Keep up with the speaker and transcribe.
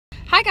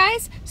Hi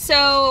guys!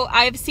 So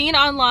I've seen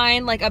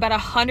online like about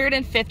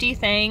 150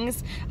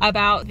 things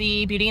about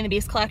the Beauty and the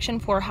Beast collection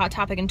for Hot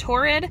Topic and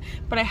Torrid,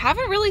 but I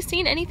haven't really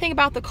seen anything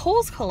about the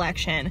Kohl's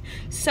collection.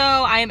 So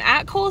I am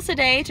at Kohl's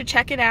today to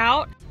check it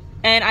out,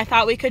 and I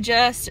thought we could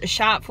just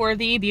shop for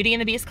the Beauty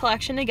and the Beast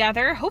collection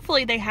together.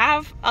 Hopefully they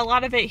have a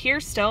lot of it here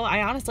still.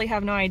 I honestly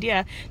have no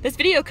idea. This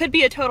video could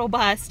be a total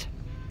bust.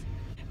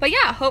 But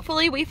yeah,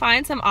 hopefully we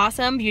find some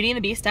awesome Beauty and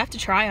the Beast stuff to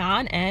try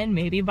on and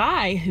maybe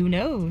buy. Who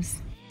knows?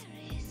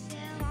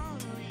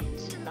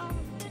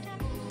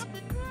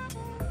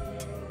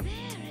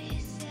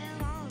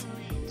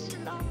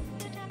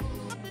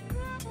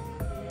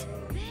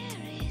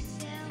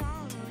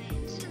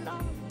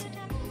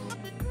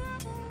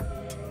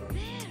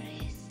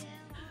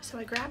 So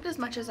I grabbed as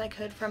much as I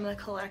could from the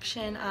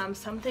collection.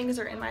 Some things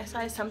are in my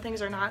size, some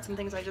things are not. Some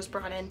things I just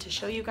brought in to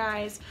show you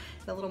guys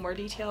in a little more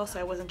detail, so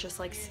I wasn't just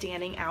like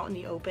standing out in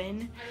the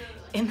open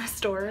in the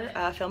store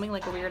filming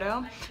like a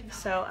weirdo.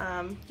 So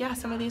yeah,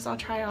 some of these I'll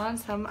try on,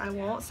 some I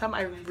won't. Some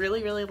I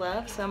really, really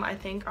love. Some I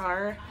think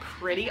are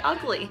pretty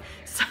ugly.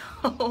 So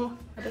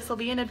this will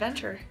be an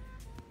adventure.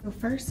 So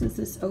first is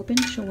this open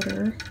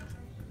shoulder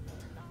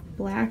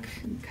black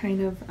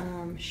kind of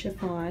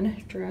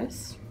chiffon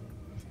dress.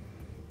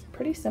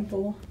 Pretty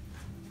simple,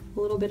 a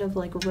little bit of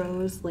like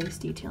rose lace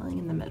detailing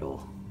in the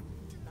middle.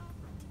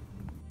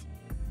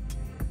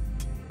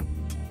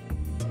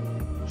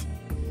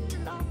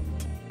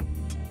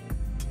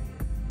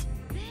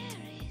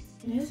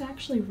 It is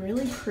actually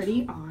really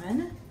pretty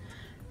on.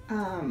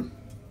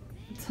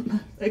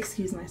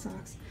 Excuse my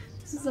socks.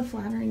 This is a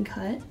flattering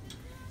cut,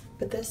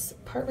 but this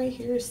part right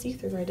here is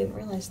see-through. I didn't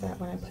realize that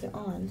when I put it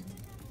on.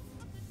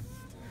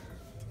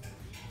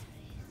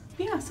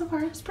 Yeah, so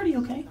far it's pretty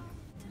okay.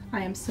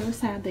 I am so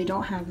sad they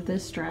don't have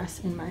this dress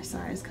in my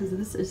size because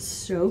this is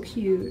so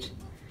cute.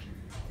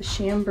 The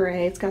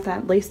chambray, it's got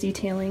that lace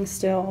detailing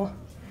still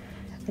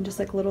and just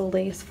like little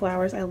lace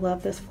flowers. I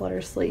love this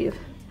flutter sleeve.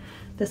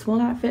 This will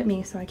not fit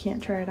me, so I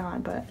can't try it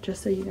on, but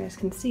just so you guys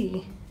can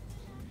see,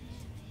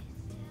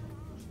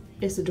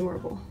 it's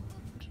adorable.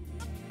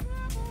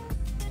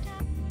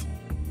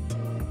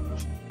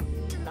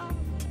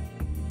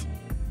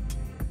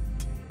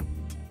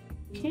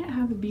 Can't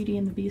have a Beauty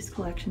and the Beast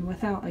collection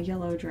without a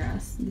yellow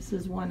dress. This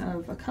is one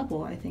of a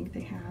couple I think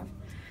they have.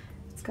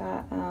 It's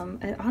got,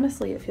 and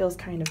honestly it feels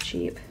kind of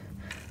cheap,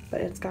 but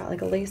it's got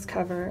like a lace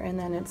cover and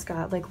then it's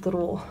got like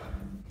little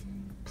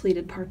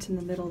pleated parts in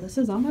the middle. This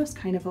is almost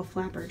kind of a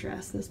flapper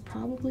dress. This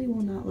probably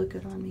will not look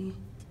good on me.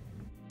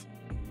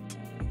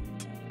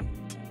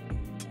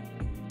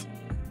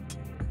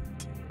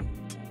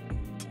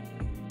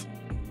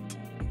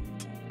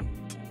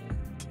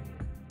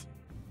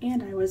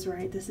 And I was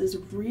right, this is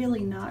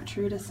really not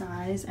true to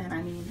size, and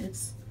I mean,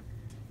 it's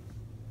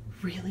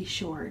really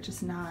short,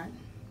 just not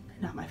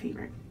my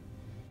favorite.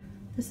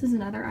 This is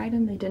another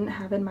item they didn't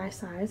have in my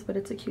size, but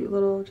it's a cute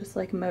little, just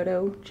like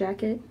moto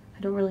jacket. I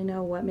don't really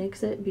know what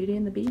makes it Beauty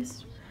and the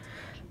Beast,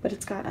 but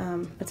it's got,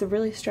 it's a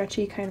really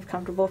stretchy, kind of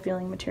comfortable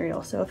feeling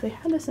material. So if they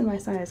had this in my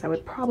size, I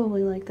would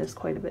probably like this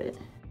quite a bit.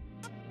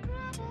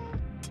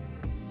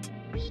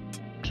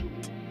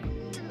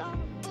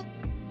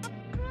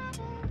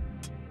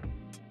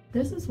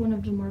 This is one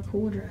of the more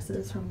cool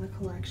dresses from the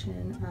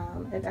collection.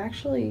 It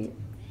actually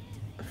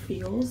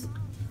feels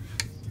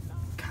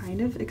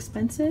kind of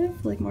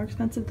expensive, like more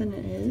expensive than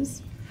it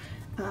is.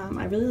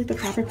 I really like the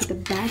fabric, but the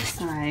back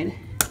side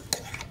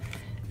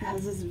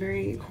has this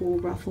very cool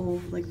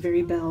ruffle, like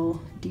very bell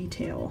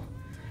detail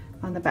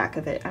on the back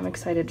of it. I'm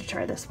excited to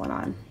try this one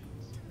on.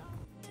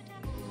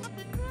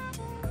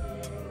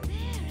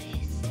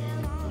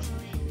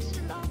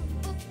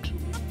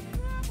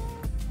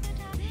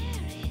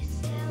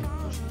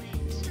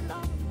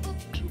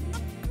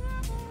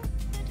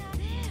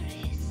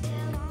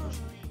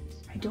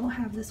 I don't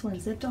have this one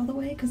zipped all the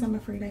way because I'm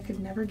afraid I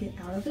could never get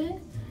out of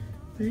it,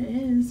 but it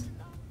is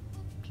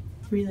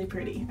really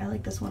pretty. I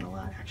like this one a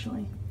lot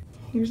actually.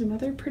 Here's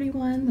another pretty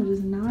one that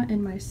is not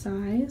in my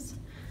size.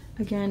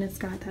 Again, it's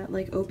got that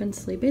like open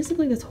sleeve.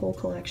 Basically this whole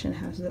collection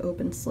has the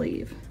open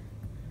sleeve.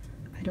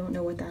 I don't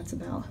know what that's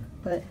about,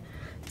 but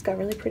it's got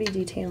really pretty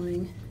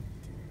detailing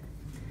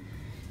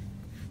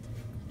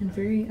and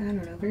very, I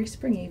don't know, very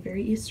springy,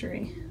 very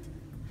Eastery.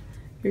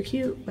 You're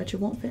cute, but you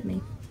won't fit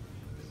me.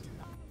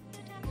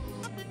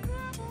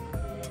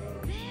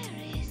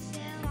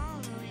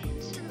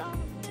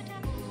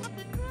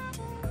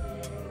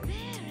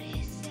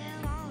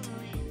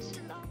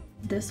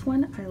 This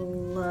one I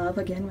love,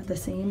 again with the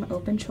same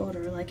open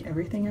shoulder like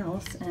everything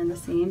else and the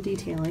same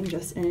detailing,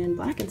 just in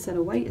black instead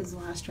of white is the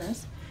last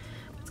dress.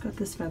 It's got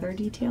this feather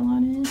detail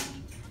on it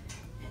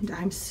and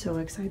I'm so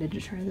excited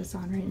to try this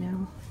on right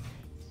now.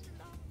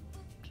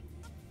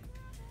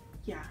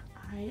 Yeah,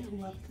 I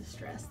love this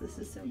dress. This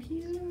is so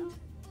cute.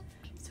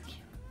 So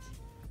cute.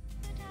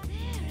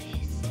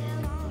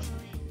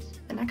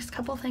 The next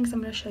couple things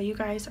I'm going to show you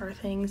guys are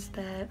things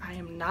that I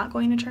am not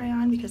going to try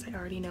on because I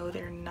already know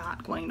they're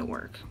not going to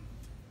work.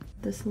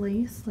 This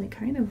lace, like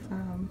kind of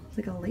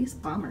like a lace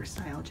bomber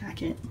style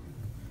jacket.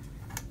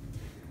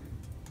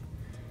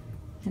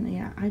 And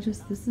yeah,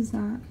 it's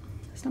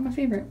not my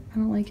favorite. I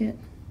don't like it.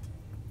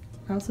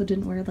 I also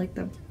didn't wear like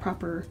the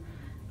proper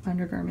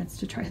undergarments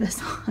to try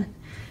this on,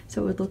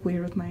 so it would look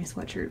weird with my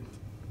sweatshirt.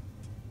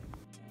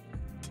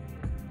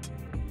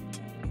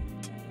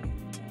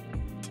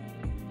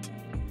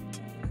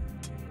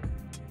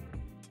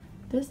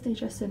 This they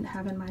just didn't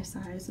have in my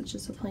size. It's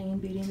just a plain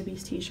Beauty and the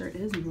Beast t-shirt.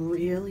 It is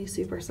really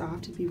super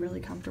soft. It'd be really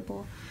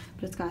comfortable,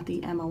 but it's got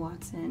the Emma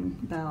Watson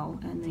bell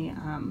and the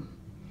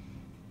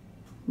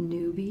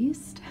new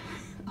Beast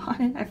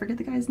on it. I forget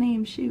the guy's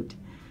name, shoot.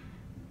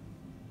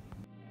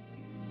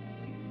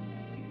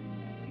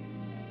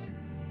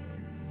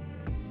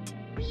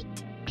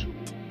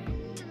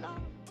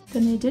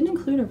 Then they did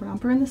include a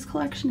romper in this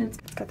collection. It's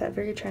got that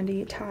very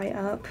trendy tie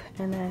up,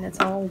 and then it's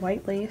all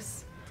white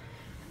lace.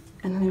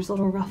 And then there's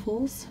little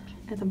ruffles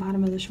at the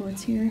bottom of the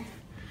shorts here.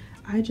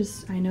 I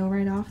know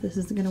right off this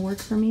isn't gonna work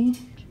for me,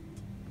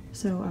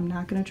 so I'm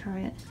not gonna try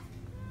it.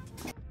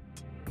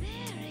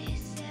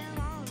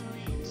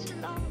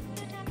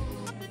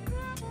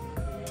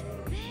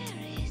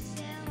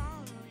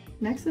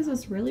 Next is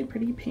this really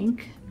pretty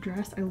pink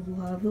dress. I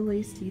love the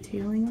lace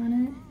detailing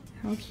on it.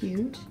 How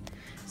cute.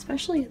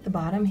 Especially at the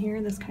bottom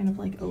here, this kind of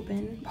like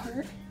open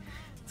part.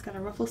 It's got a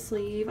ruffle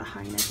sleeve, a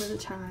high neck with a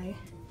tie.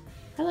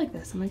 I like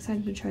this. I'm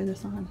excited to try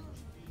this on.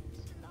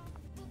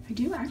 I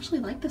do actually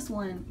like this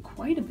one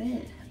quite a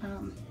bit.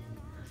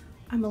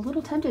 I'm a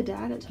little tempted to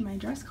add it to my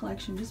dress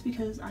collection just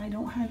because I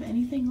don't have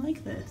anything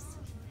like this.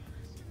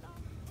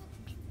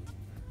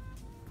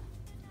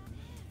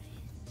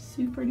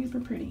 Super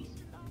duper pretty.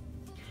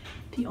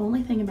 The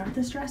only thing about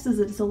this dress is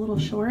it's a little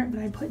short,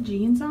 but I put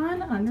jeans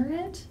on under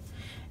it.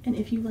 And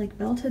if you like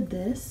belted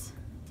this,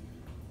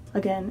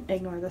 again,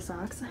 ignore the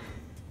socks.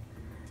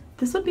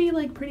 This would be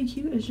like pretty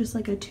cute. It's just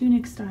like a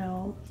tunic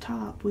style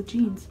top with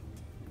jeans.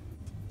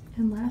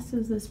 And last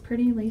is this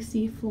pretty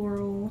lacy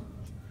floral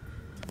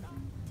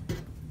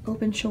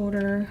open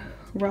shoulder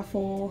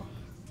ruffle.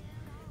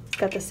 It's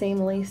got the same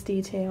lace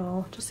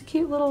detail. Just a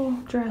cute little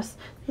dress.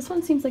 This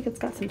one seems like it's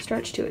got some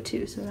stretch to it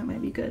too, so that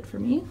might be good for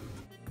me.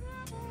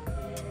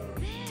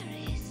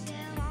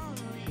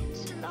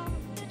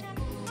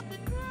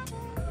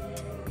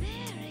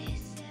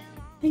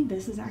 I think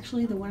this is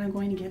actually the one I'm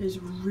going to get. Is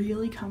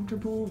really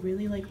comfortable,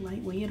 really like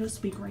lightweight.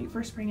 It'll be great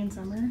for spring and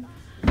summer.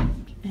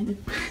 And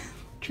it's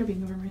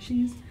tripping over my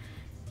shoes.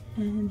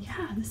 And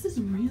yeah, this is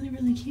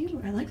really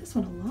cute. I like this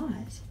one a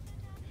lot.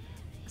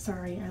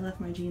 Sorry, I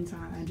left my jeans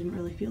on. I didn't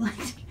really feel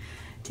like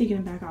taking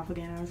them back off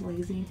again. I was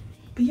lazy.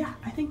 But yeah,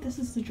 I think this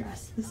is the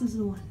dress. This is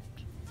the one.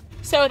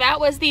 So that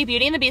was the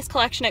Beauty and the Beast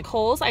collection at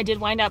Kohl's. I did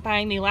wind up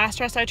buying the last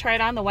dress I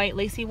tried on, the white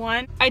lacy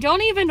one. I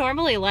don't even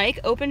normally like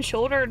open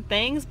shouldered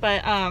things,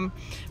 but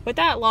with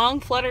that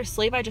long flutter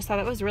sleeve, I just thought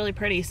it was really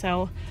pretty.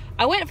 So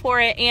I went for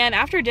it, and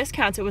after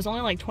discounts, it was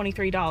only like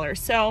 $23.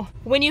 So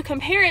when you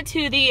compare it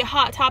to the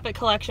Hot Topic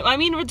collection, I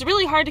mean, it's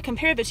really hard to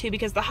compare the two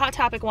because the Hot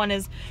Topic one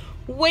is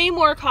way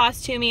more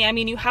costumey. I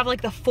mean, you have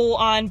like the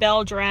full-on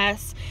bell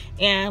dress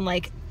and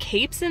like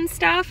capes and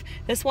stuff.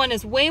 This one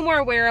is way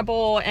more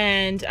wearable,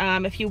 and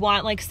if you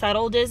want like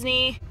subtle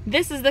Disney,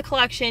 this is the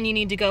collection you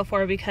need to go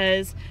for,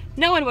 because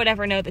no one would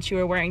ever know that you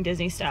were wearing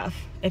Disney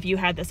stuff if you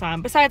had this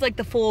on, besides like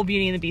the full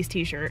Beauty and the Beast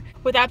t-shirt.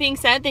 With that being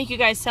said, thank you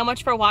guys so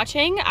much for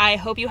watching. I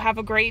hope you have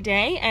a great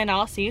day, and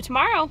I'll see you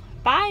tomorrow.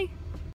 Bye.